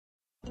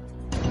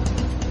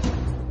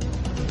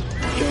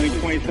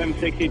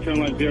2760, turn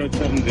left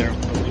 070.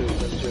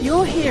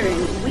 You're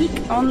hearing Week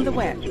on the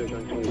Web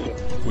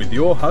with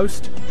your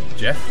host,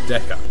 Jeff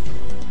Decker.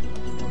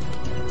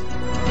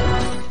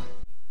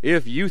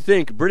 If you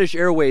think British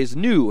Airways'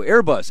 new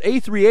Airbus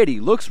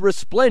A380 looks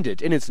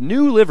resplendent in its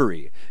new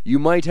livery, you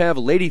might have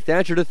Lady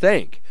Thatcher to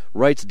thank,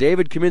 writes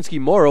David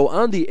Kaminsky-Morrow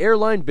on the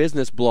Airline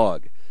Business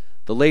blog.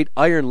 The late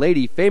Iron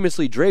Lady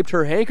famously draped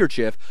her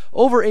handkerchief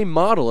over a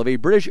model of a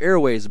British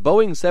Airways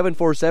Boeing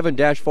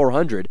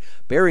 747-400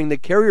 bearing the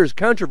carrier's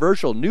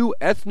controversial new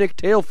ethnic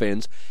tail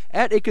fins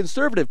at a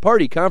Conservative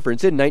Party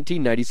conference in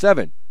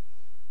 1997.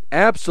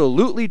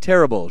 "Absolutely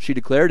terrible," she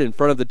declared in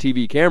front of the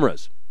TV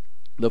cameras.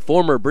 The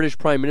former British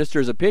Prime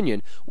Minister's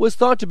opinion was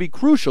thought to be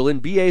crucial in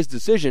BA's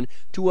decision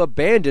to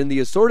abandon the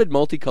assorted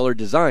multicolored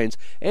designs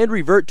and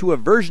revert to a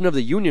version of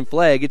the Union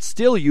flag it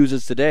still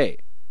uses today.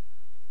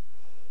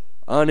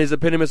 On his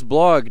eponymous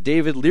blog,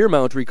 David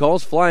Learmount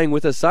recalls flying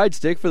with a side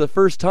stick for the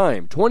first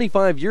time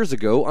 25 years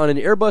ago on an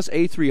Airbus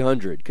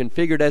A300,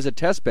 configured as a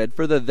testbed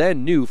for the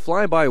then-new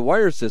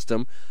fly-by-wire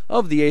system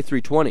of the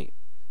A320.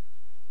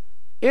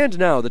 And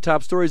now the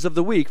top stories of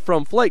the week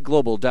from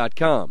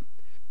FlightGlobal.com.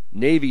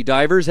 Navy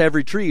divers have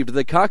retrieved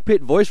the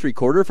cockpit voice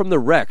recorder from the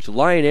wrecked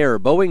Lion Air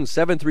Boeing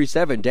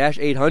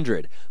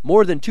 737-800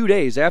 more than 2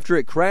 days after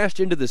it crashed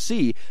into the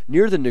sea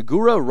near the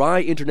Negura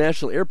Rai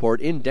International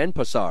Airport in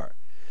Denpasar.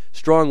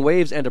 Strong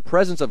waves and a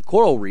presence of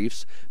coral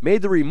reefs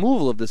made the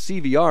removal of the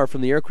CVR from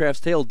the aircraft's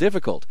tail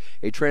difficult,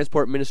 a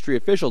Transport Ministry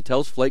official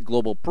tells Flight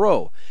Global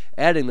Pro,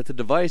 adding that the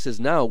device is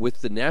now with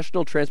the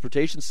National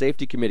Transportation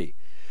Safety Committee.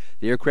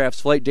 The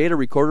aircraft's flight data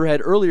recorder had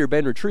earlier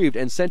been retrieved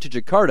and sent to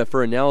Jakarta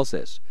for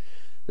analysis.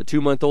 The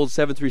 2-month-old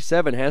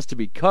 737 has to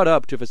be cut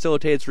up to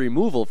facilitate its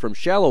removal from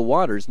shallow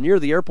waters near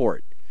the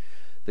airport.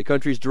 The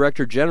country's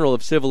Director General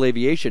of Civil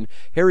Aviation,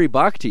 Harry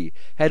Bhakti,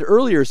 had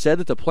earlier said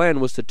that the plan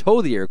was to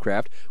tow the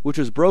aircraft, which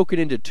was broken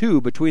into two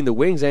between the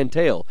wings and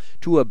tail,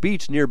 to a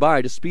beach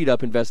nearby to speed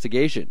up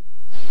investigation.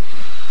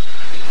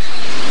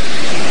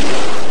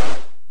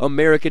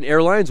 American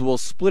Airlines will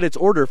split its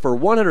order for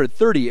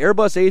 130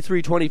 Airbus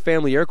A320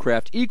 family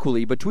aircraft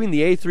equally between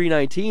the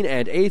A319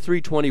 and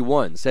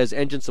A321, says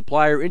engine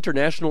supplier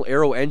International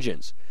Aero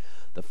Engines.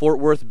 The Fort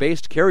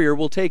Worth-based carrier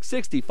will take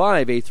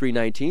 65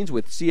 A319s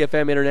with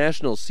CFM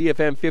International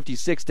CFM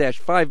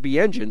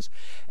 56-5B engines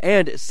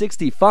and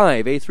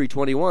 65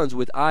 A321s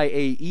with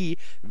IAE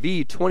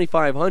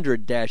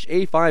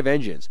V2500-A5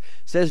 engines,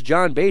 says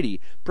John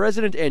Beatty,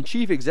 President and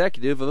Chief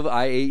Executive of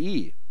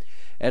IAE,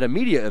 at a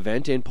media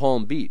event in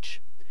Palm Beach.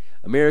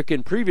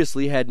 American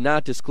previously had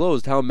not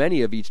disclosed how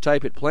many of each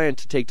type it planned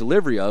to take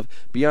delivery of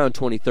beyond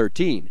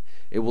 2013.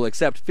 It will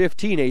accept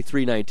 15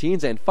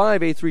 A319s and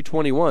 5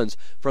 A321s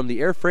from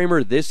the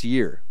airframer this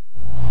year.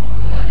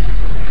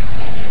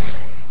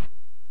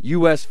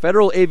 U.S.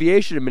 Federal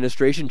Aviation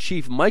Administration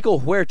Chief Michael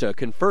Huerta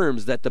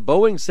confirms that the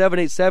Boeing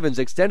 787's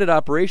extended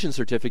operation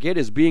certificate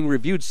is being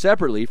reviewed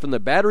separately from the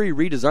battery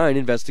redesign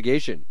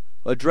investigation.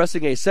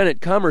 Addressing a Senate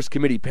Commerce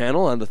Committee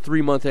panel on the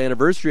 3-month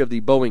anniversary of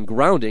the Boeing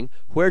grounding,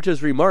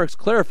 Huerta's remarks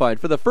clarified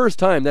for the first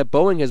time that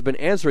Boeing has been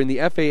answering the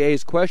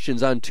FAA's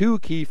questions on two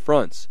key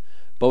fronts.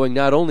 Boeing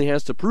not only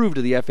has to prove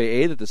to the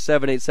FAA that the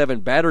 787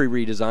 battery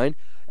redesign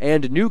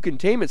and new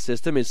containment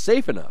system is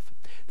safe enough,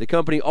 the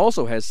company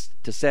also has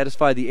to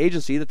satisfy the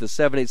agency that the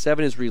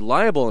 787 is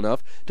reliable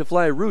enough to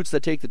fly routes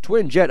that take the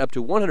twin jet up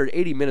to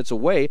 180 minutes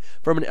away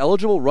from an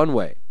eligible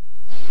runway.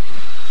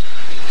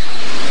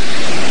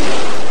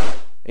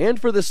 And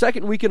for the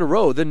second week in a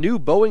row, the new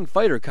Boeing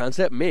fighter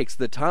concept makes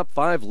the top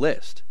 5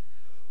 list.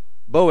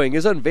 Boeing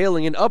is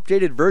unveiling an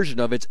updated version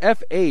of its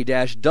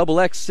FA-XX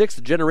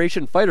 6th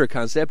generation fighter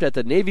concept at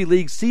the Navy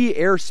League Sea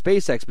Air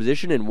Space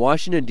Exposition in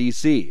Washington,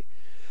 D.C.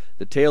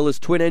 The tailless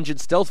twin-engine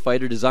stealth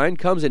fighter design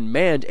comes in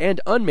manned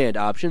and unmanned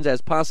options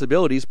as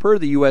possibilities per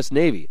the U.S.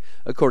 Navy,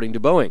 according to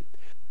Boeing.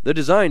 The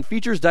design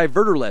features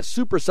diverter-less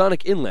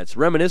supersonic inlets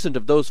reminiscent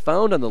of those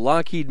found on the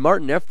Lockheed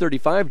Martin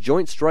F-35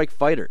 Joint Strike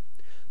Fighter.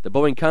 The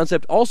Boeing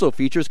concept also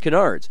features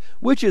canards,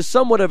 which is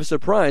somewhat of a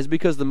surprise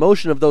because the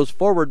motion of those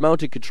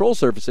forward-mounted control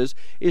surfaces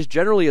is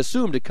generally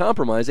assumed to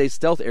compromise a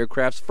stealth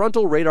aircraft's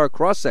frontal radar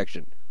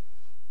cross-section.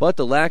 But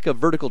the lack of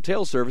vertical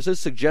tail surfaces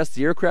suggests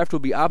the aircraft will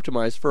be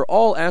optimized for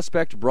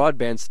all-aspect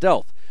broadband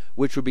stealth,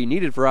 which would be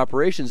needed for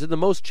operations in the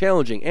most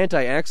challenging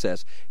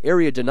anti-access,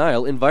 area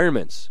denial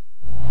environments.